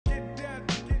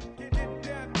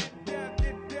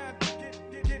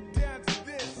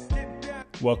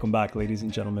Welcome back, ladies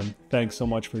and gentlemen. Thanks so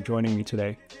much for joining me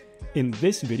today. In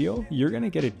this video, you're going to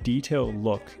get a detailed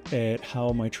look at how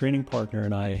my training partner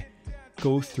and I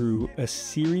go through a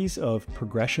series of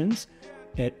progressions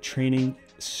at training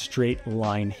straight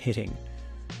line hitting.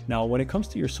 Now, when it comes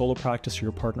to your solo practice or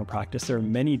your partner practice, there are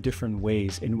many different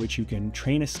ways in which you can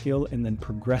train a skill and then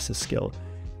progress a skill.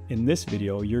 In this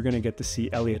video, you're going to get to see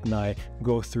Elliot and I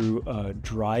go through a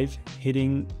drive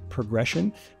hitting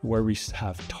progression where we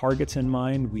have targets in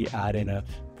mind. We add in a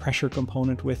pressure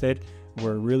component with it.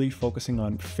 We're really focusing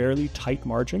on fairly tight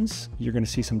margins. You're going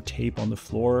to see some tape on the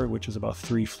floor, which is about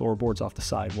 3 floorboards off the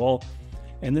side wall.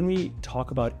 And then we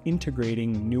talk about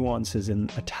integrating nuances and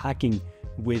attacking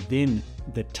within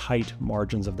the tight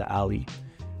margins of the alley.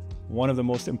 One of the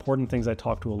most important things I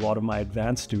talk to a lot of my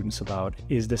advanced students about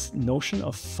is this notion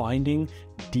of finding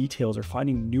details or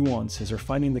finding nuances or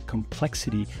finding the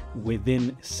complexity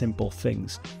within simple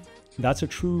things. That's a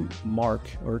true mark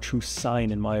or a true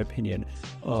sign, in my opinion,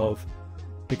 of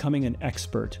becoming an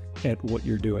expert at what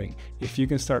you're doing. If you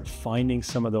can start finding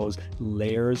some of those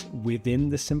layers within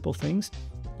the simple things,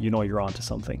 you know you're onto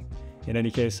something. In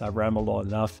any case, I've rambled on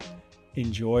enough.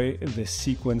 Enjoy the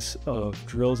sequence of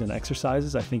drills and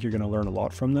exercises. I think you're going to learn a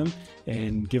lot from them,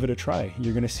 and give it a try.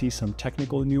 You're going to see some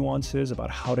technical nuances about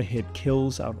how to hit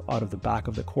kills out of the back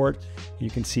of the court. You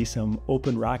can see some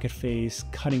open racket face,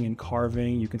 cutting and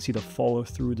carving. You can see the follow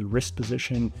through, the wrist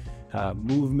position,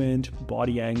 movement,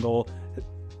 body angle.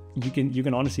 You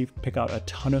can honestly pick out a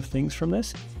ton of things from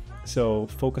this. So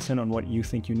focus in on what you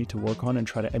think you need to work on and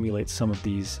try to emulate some of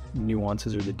these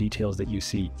nuances or the details that you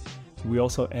see. We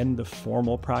also end the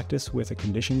formal practice with a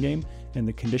condition game, and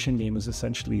the condition game is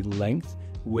essentially length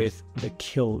with the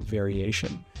kill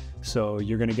variation. So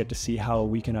you're going to get to see how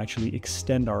we can actually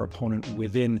extend our opponent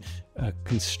within a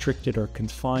constricted or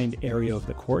confined area of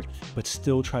the court, but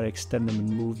still try to extend them and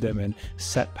move them and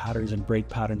set patterns and break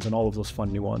patterns and all of those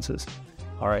fun nuances.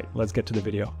 All right, let's get to the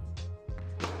video.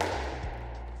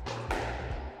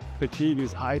 Fatigue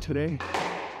is high today,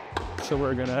 so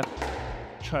we're gonna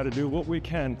try to do what we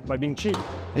can by being cheap.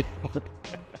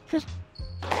 Do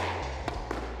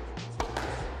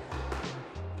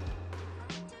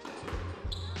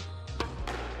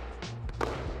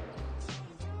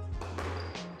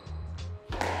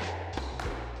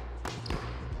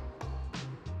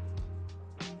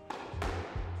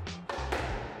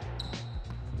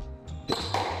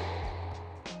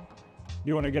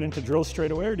you want to get into drills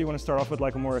straight away, or do you want to start off with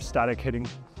like a more static hitting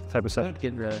type of set?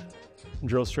 Get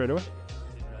Drill straight away.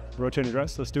 Rotate and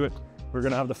dress, let's do it. We're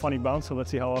gonna have the funny bounce, so let's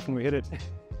see how often we hit it.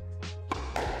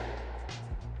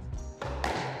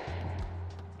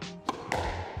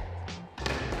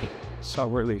 So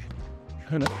really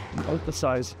trying to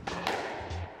emphasize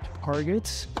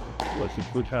targets. What you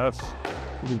would have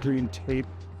the green tape,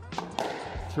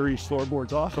 3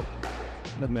 floorboards off,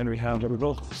 and then we have a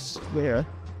little square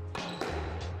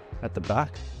at the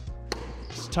back.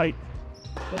 It's tight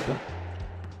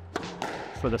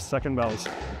for the second bounce.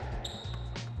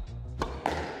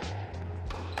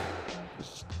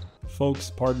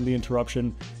 Folks, pardon the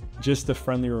interruption. Just a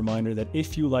friendly reminder that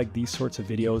if you like these sorts of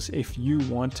videos, if you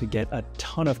want to get a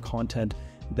ton of content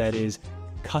that is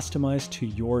customized to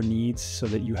your needs so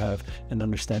that you have an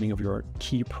understanding of your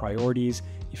key priorities,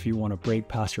 if you want to break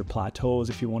past your plateaus,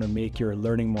 if you want to make your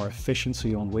learning more efficient so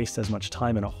you don't waste as much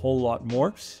time, and a whole lot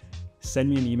more,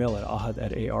 send me an email at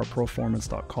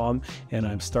ahad@arproformance.com, and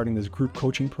I'm starting this group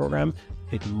coaching program.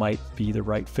 It might be the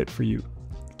right fit for you.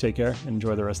 Take care and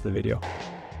enjoy the rest of the video.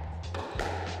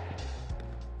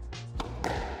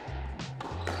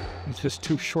 It's just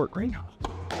too short right now.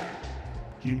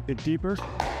 A bit deeper,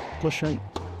 pushing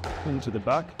into the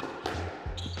back.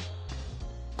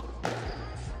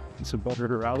 It's a better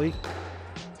to rally.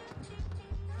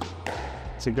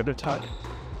 It's a good attack.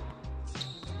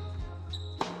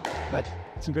 But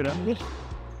it's a good angle.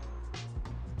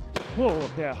 Whoa,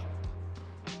 yeah.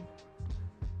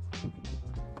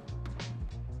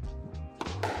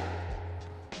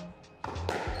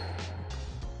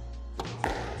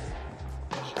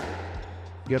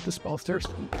 Get the spell stairs.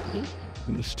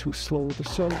 And it's too slow with the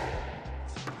sun.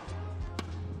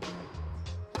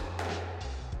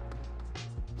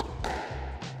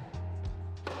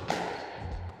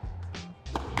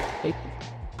 Hey.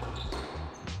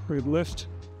 Good lift.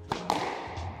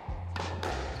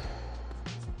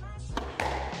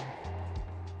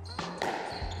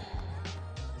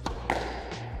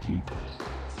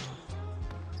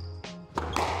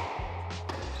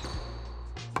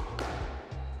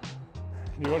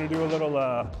 You want to do a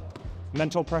little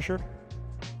mental pressure.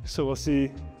 So we'll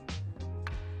see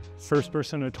first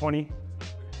person to 20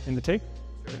 in the take.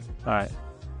 All right.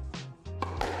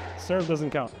 Serve doesn't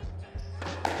count.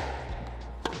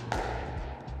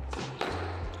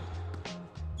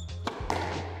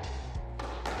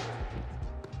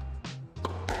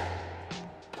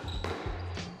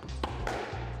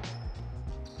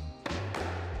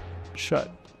 Shut.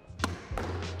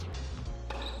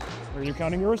 Are you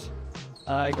counting yours?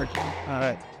 I got you. All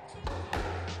right.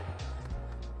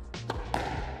 I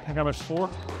think how much? 4?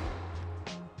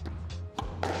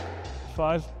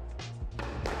 5?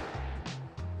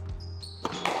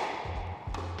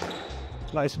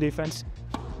 Nice defense.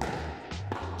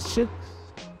 6.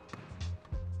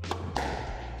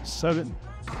 7.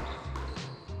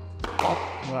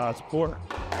 Oh, wow, that's poor.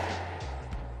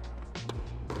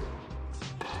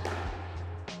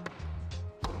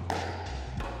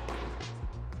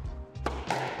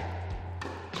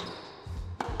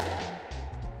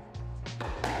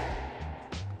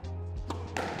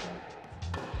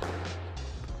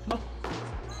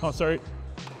 Oh, sorry.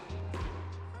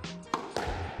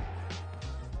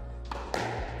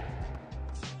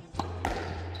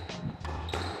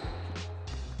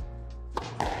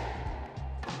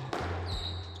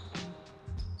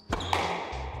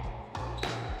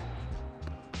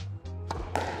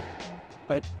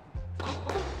 Right.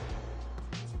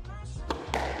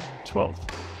 12.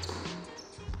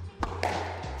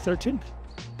 13.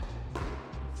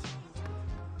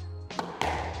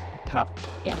 Top.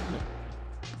 Yeah.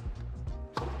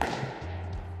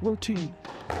 14.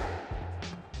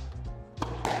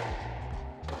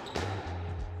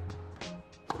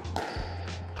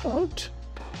 Out.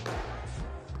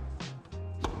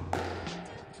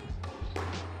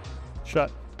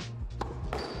 Shot.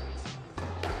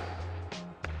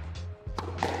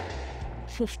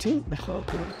 15.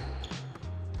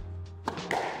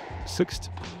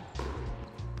 16.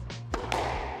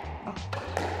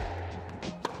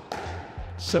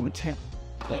 17.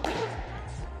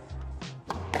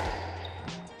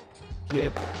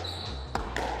 Yep.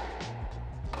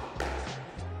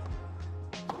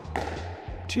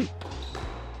 2.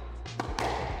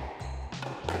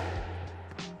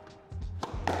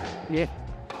 Yeah.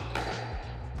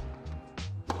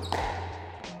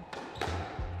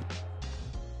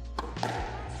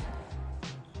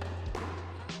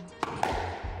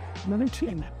 Another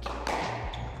 10.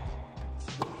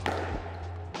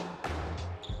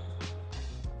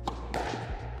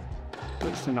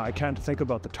 Listen, I can't think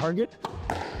about the target.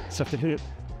 Just have to hit it.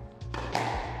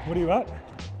 What are you at?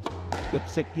 Good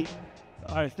 60.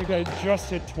 I think I just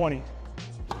hit 20.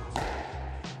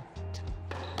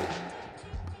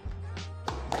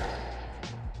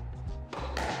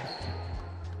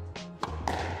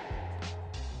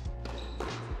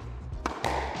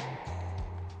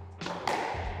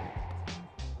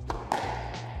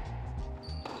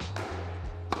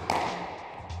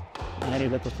 I need to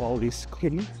let the ball be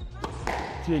clear.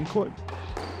 In court.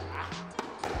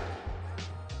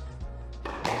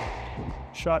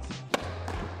 Shot.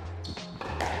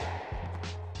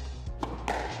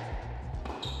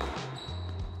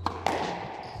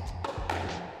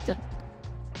 Yeah.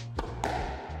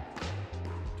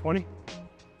 20.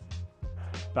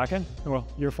 Backhand? Well,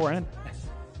 your forehand.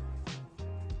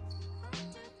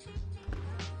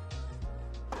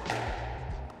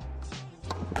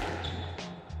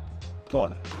 Go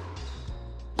on.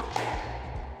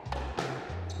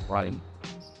 Right.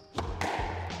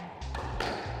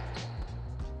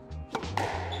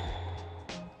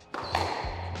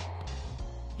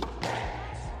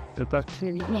 Get back.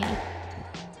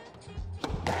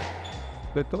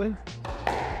 Good going.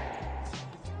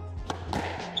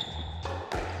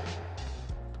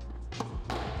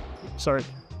 Sorry.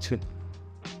 Two.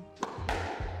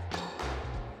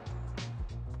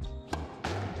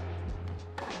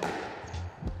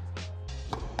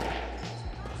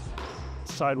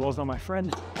 Sidewall's not my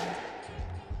friend.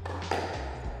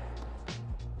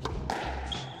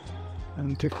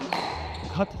 And to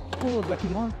cut the ball back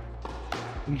more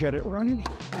and get it running.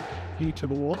 Knee to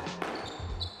the wall.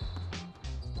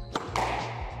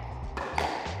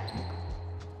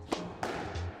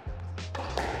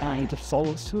 I need to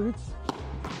follow through.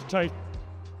 Tight.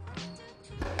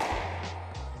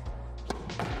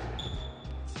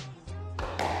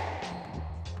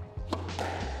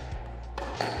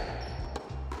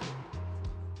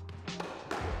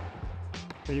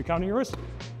 Are you counting yours?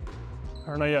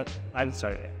 Or not yet? I haven't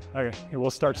started yet. Okay, we'll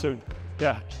start soon.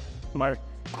 Yeah, I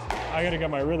gotta get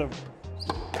my rhythm.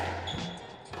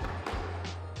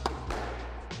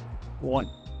 1.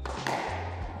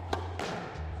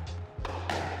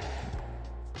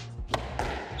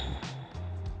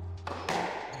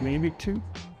 Maybe 2.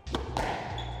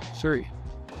 3.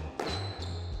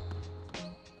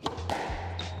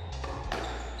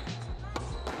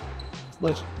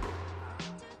 Let's.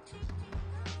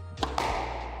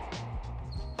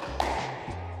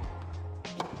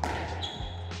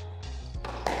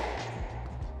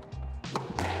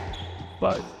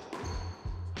 Five,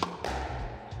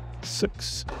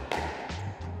 six,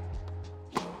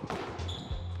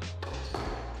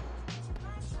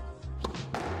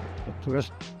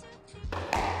 Twist.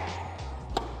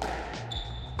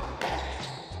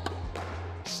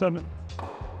 seven,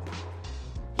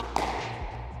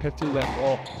 Get through that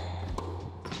ball.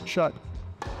 shot,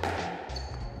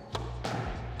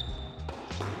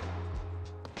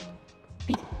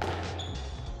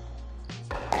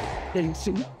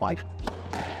 5.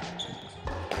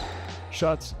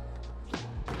 shots,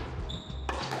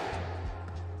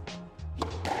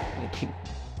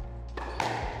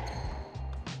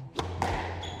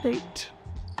 8,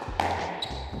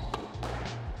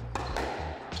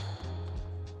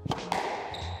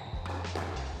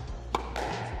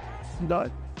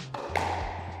 9,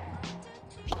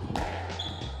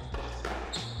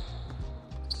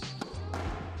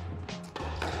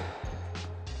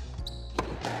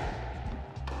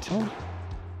 10,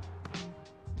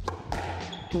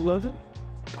 11,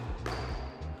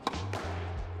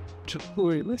 To the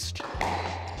list.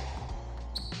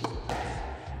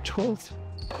 12,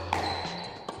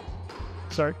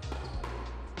 sorry,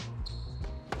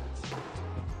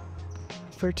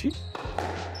 13,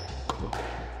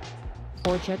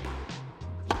 Forecheck.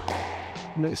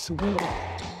 nice and well.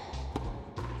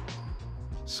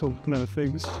 So one of the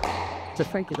things to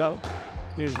think about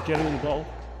is getting the ball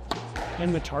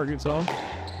in the target zone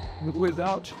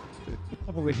without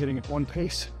probably hitting at one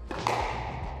pace.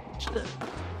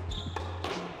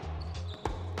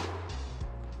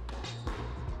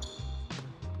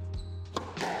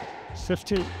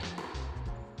 15,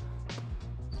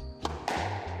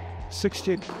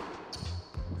 16,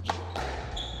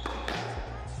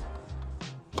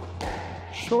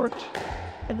 short,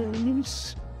 And then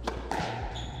release.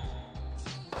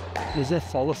 Does that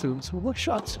follow through? So what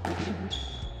shots?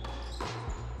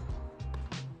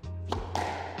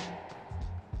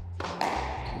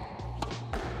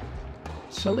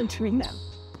 So entering now.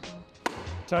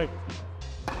 tight,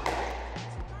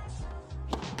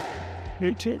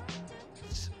 18.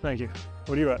 Thank you.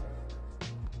 What are you at?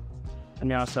 And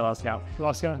now still lost out.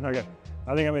 Lost count? Okay.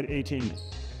 I think I'm at 18.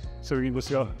 So let's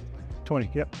go. 20.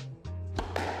 Yep.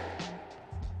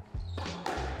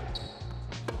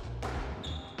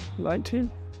 $19.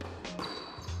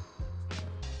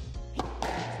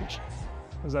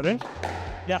 Is that it?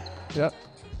 Yeah. Yep.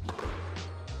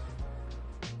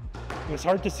 It's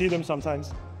hard to see them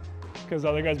sometimes because the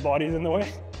other guy's body's in the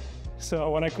way.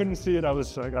 So when I couldn't see it, I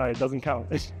was like, it doesn't count.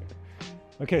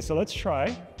 Okay, so let's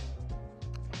try.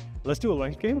 Let's do a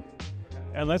length game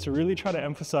and let's really try to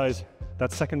emphasize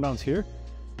that second bounce here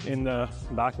in the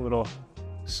back little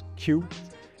cube.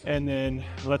 And then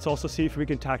let's also see if we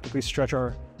can tactically stretch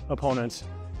our opponents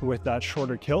with that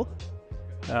shorter kill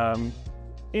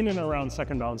in and around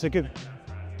second bounce. It could,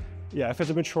 yeah, if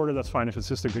it's a bit shorter, that's fine if it's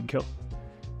just a good kill.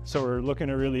 So we're looking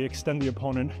to really extend the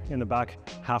opponent in the back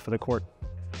half of the court.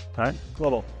 All right,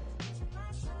 level.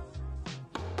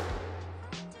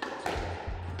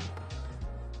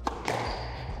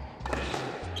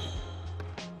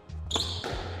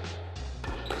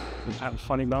 We have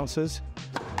funny bounces.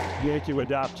 Make you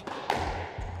adapt.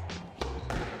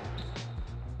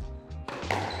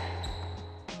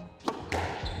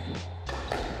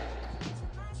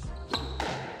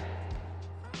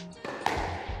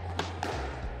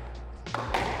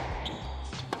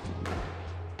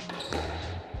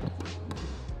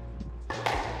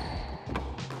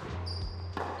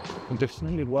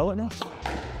 Defended well enough.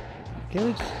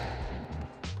 Good.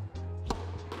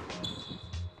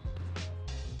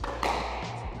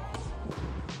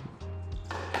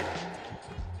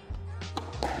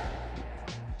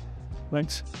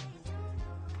 Thanks.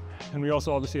 And we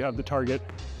also obviously have the target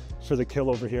for the kill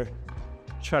over here.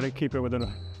 Try to keep it within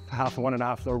a half,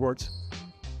 1.5 floorboards.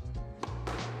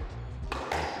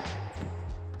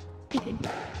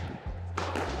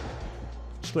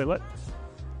 Split let.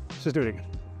 Let's just do it again.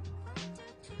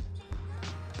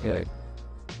 Okay.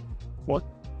 What?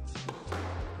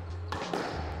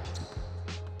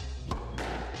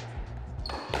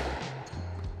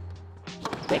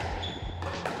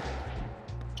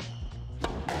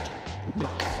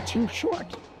 Too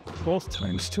short. Both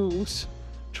times twos.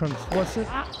 Try and force it.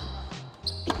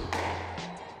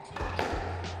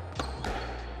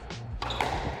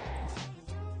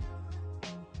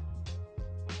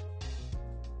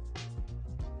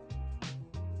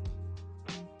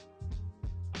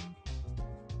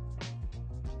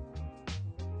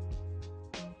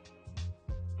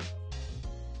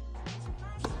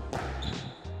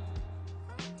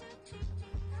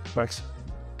 Max.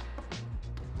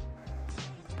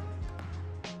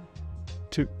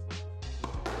 2.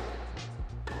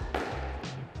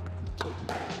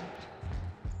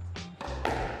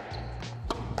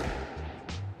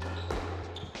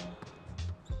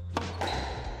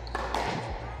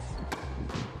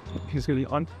 He's gonna be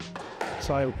on.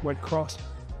 So I went cross.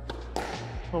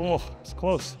 Oh, it's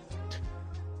close.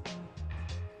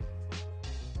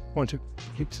 1, 2.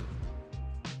 Keeps.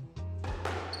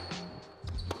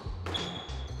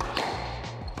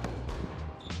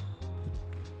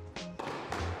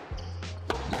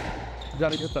 You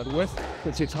gotta get that width.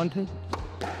 It's hunting.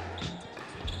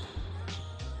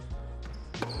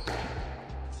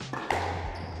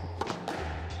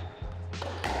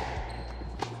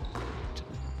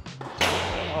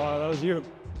 Oh, that was you.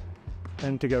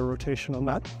 And to get a rotation on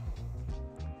that.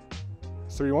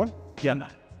 3-1? Yeah.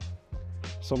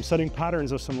 So I'm setting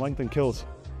patterns of some length and kills.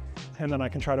 And then I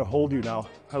can try to hold you now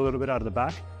a little bit out of the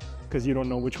back because you don't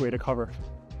know which way to cover.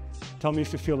 Tell me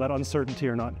if you feel that uncertainty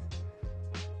or not.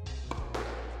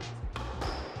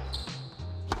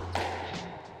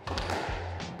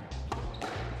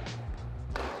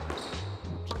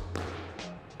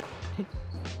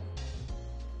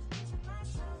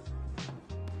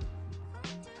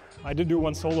 I did do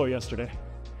one solo yesterday,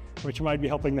 which might be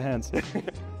helping the hands.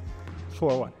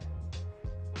 4-1.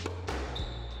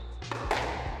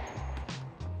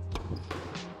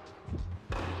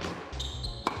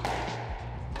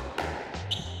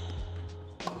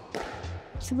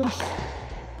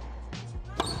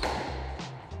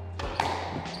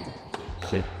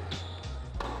 Sit.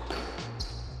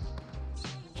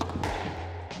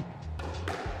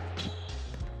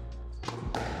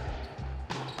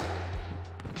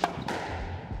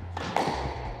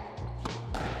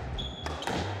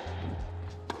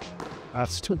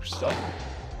 That's too stuff.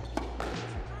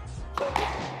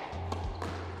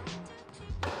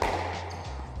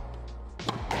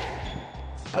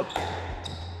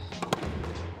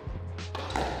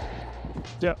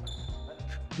 Yeah.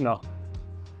 No.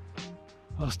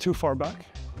 I was too far back.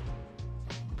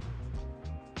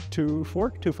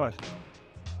 2-4, 2-5.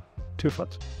 2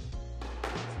 foot.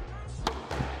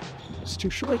 It's too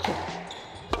short.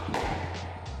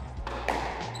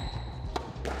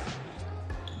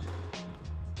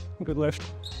 Good lift.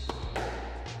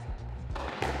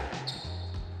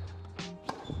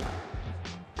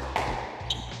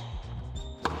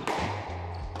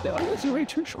 That was way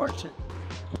too short.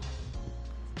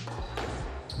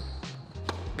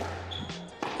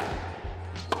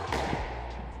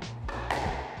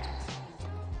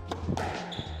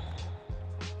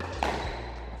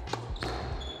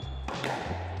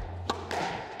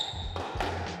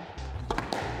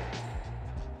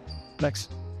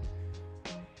 Next.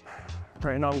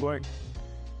 Right now I'm going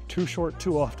too short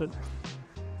too often.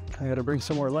 I gotta bring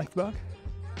some more length back.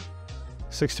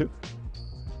 6-2.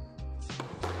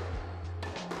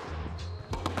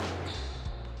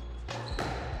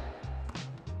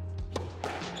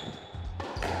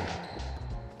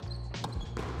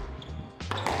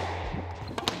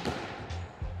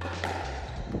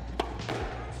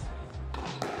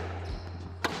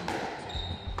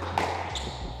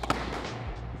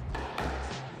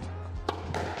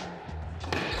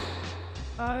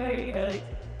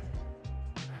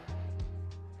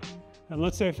 And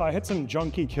let's say if I hit some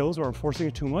junky kills or I'm forcing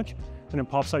it too much and it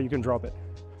pops out, you can drop it.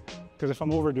 Because if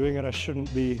I'm overdoing it, I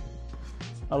shouldn't be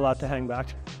allowed to hang back.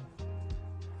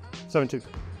 7-2.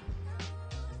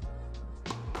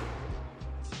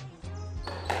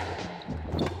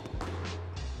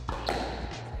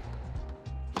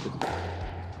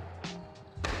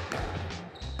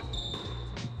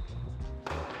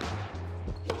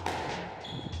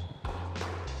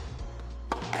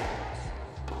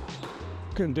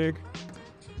 Can dig.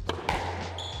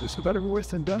 There's a better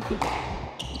width than depth.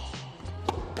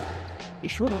 You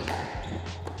sure?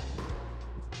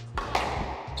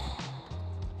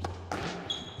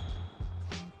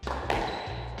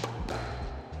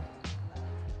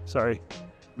 Sorry.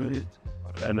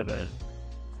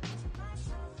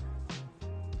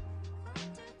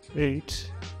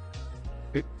 8.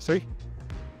 3.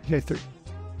 Okay, 3.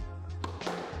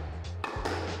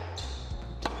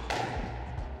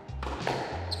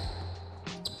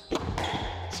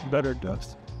 Better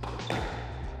depth.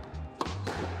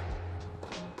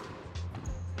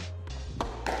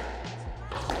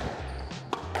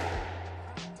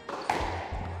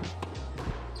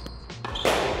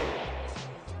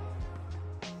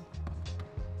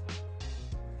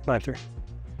 Five, 3.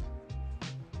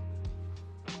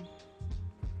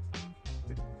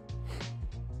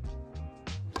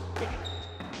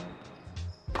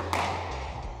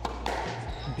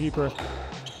 Deeper.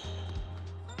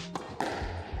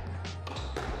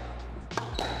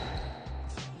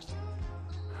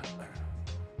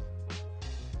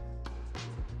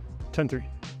 Ten three.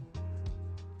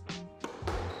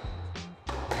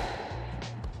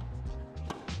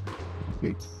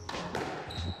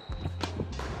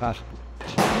 Pass.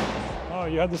 Oh,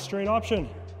 you had the straight option.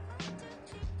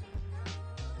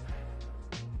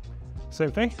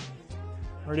 Same thing?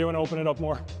 Or do you want to open it up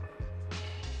more?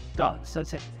 Done.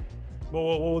 That's it. Well,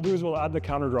 what we'll do is we'll add the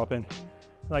counter drop in,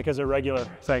 like as a regular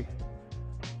thing.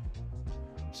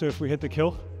 So if we hit the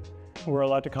kill, we're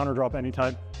allowed to counter drop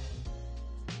anytime.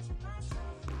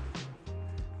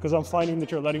 Because I'm finding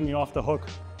that you're letting me off the hook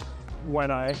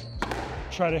when I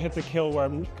try to hit the kill,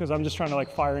 because I'm just trying to like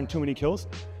fire in too many kills.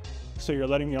 So you're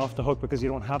letting me off the hook because you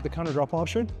don't have the counter drop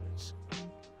option.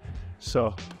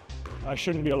 So I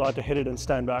shouldn't be allowed to hit it and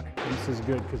stand back. This is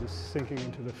good because it's sinking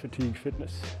into the fatigue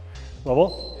fitness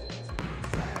level.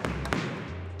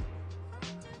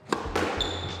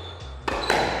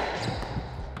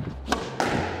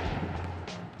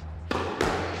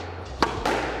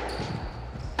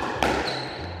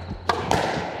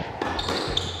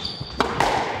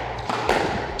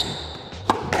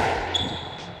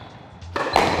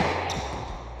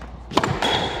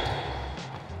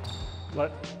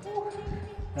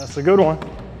 That's a good one.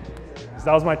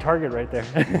 That was my target right there.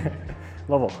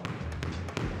 Level.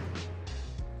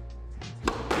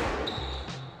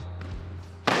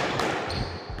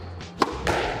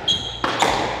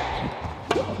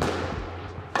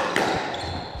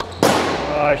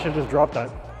 I should have just dropped that.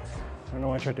 I don't know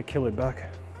why I tried to kill it back.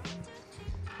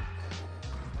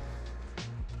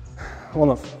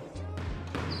 Hold on.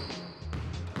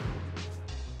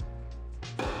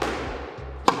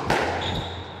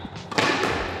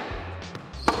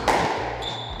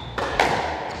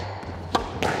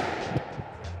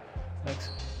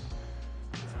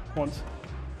 Once.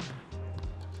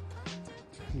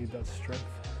 Need that strength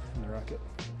in the racket.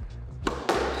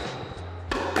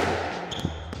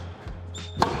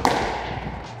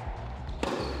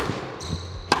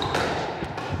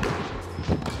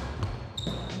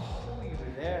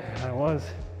 That was.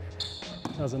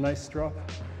 That was a nice drop.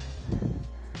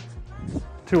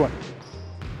 2-1.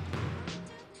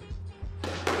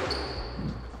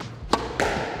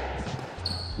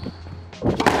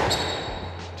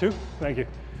 Two. Thank you.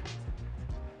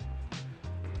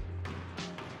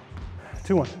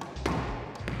 2-1.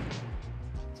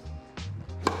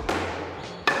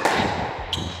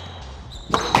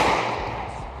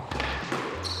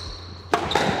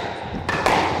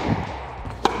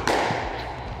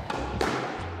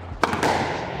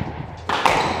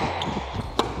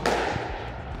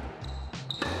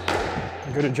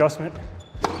 A good adjustment.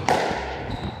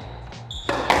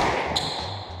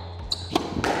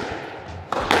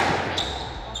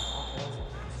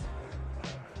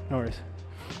 No worries.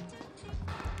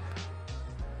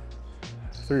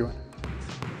 3-1.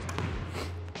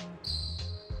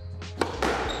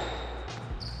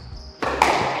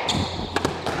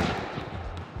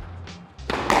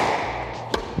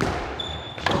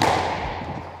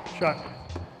 Shot.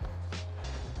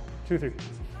 2-3.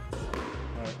 All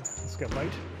right, let's get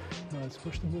light. Let's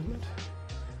push the movement.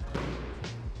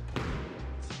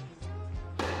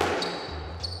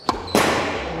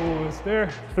 Oh, it's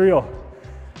there. 3-0.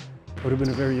 Would have been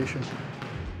a variation.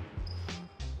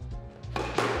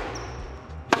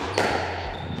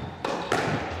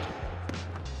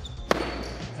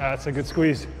 That's a good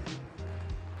squeeze.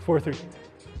 4-3. So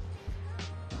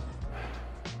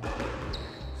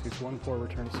it's 1-4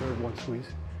 return to serve, 1 squeeze.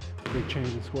 Big change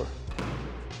in score.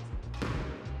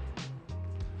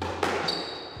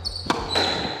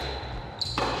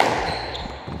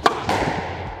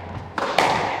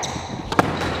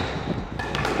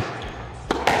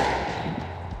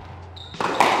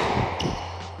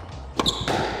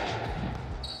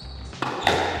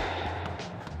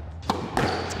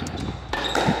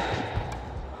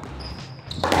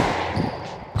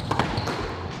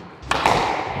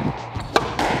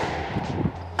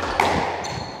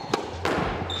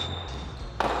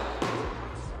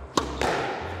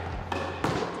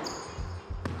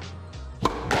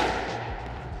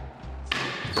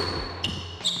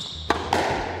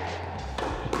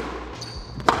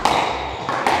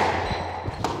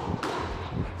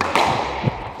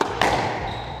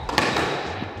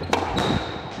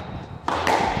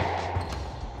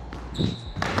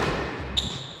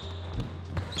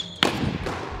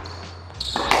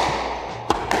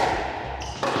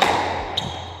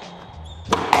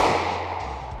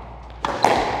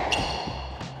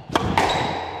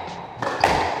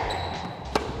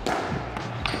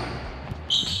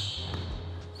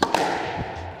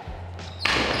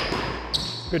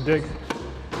 Good dig.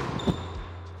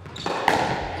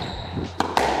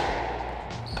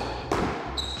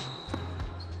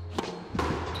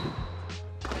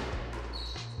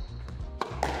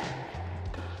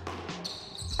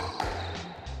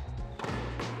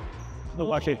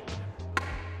 Lucky.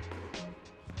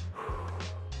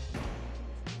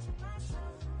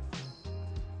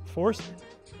 Force?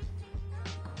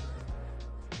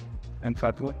 And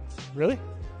 5-4. Really?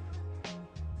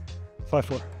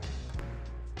 5-4.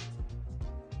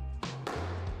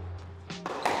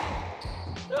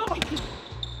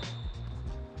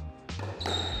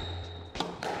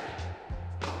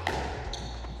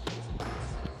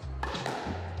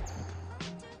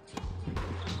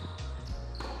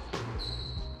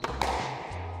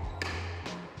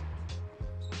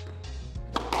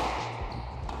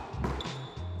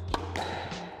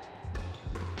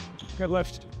 Good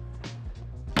lift.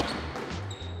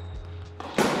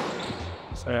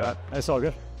 So yeah, that's all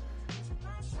good.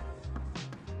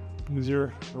 Use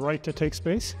your right to take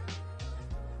space.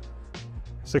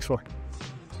 6-4.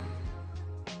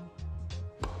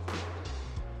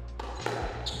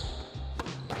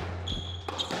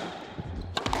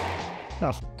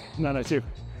 Oh, no, that's you.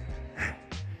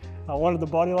 I wanted the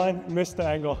body line, missed the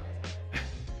angle.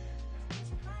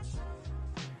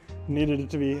 Needed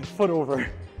it to be a foot over.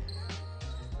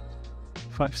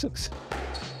 5-6.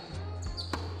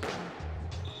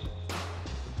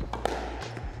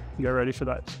 Get ready for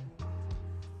that.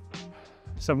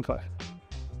 7-5.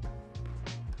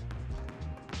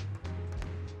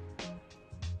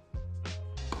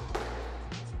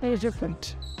 It's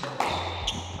different.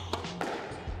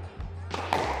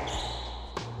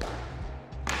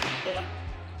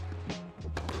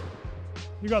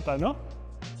 You got that, no?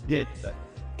 Did.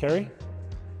 Carry?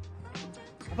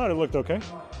 I thought it looked okay.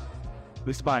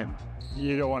 It's fine.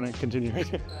 You don't want to continue.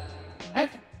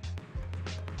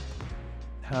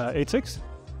 8-6.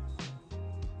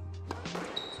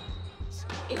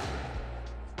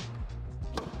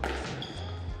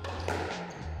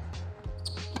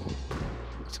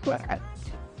 Square.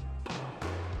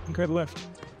 Good lift.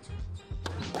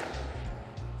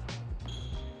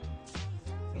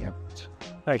 Yep.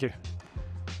 Thank you.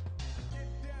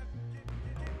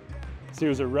 See, it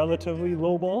was a relatively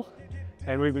low ball,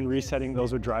 and we've been resetting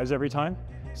those with drives every time.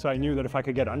 So I knew that if I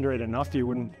could get under it enough, you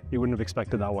wouldn't have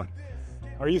expected that one.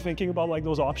 Are you thinking about like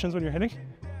those options when you're hitting?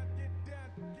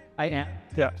 I am.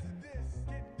 Yeah.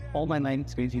 All my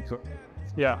lines crazy.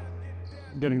 Yeah.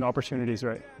 Getting the opportunities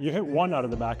right. You hit one out of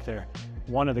the back there.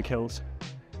 One of the kills.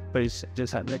 But it's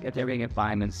just like if everything at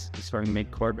fine, it's starting to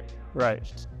make court.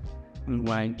 Right. And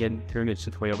when I get through, it's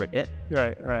just way over it.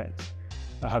 Right.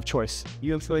 I have choice.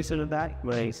 You have choice in the back,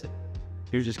 but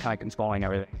you're just kind of controlling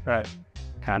everything. Right.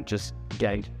 Can't just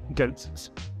get it.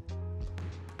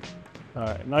 All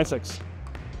right, 9-6.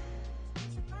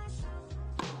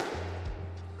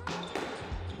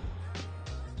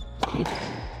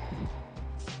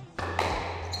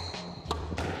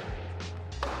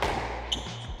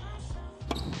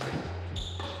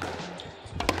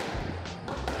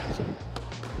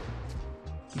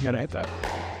 You gotta hit that.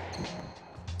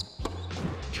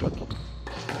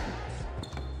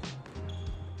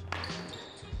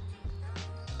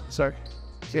 Sorry.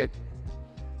 Good.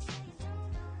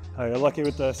 You're lucky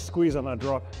with the squeeze on that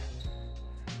drop.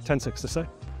 10-6 to say.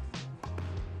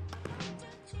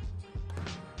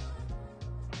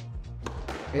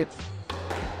 It.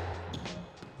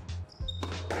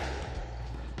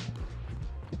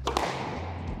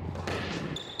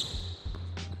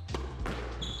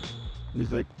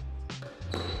 He's like,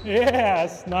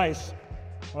 Yes, nice.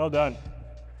 Well done.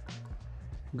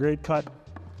 Great cut.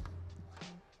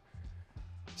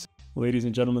 Ladies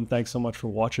and gentlemen, thanks so much for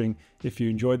watching. If you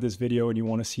enjoyed this video and you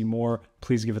want to see more,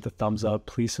 please give it the thumbs up.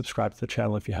 Please subscribe to the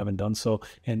channel if you haven't done so.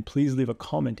 And please leave a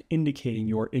comment indicating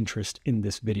your interest in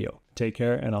this video. Take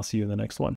care, and I'll see you in the next one.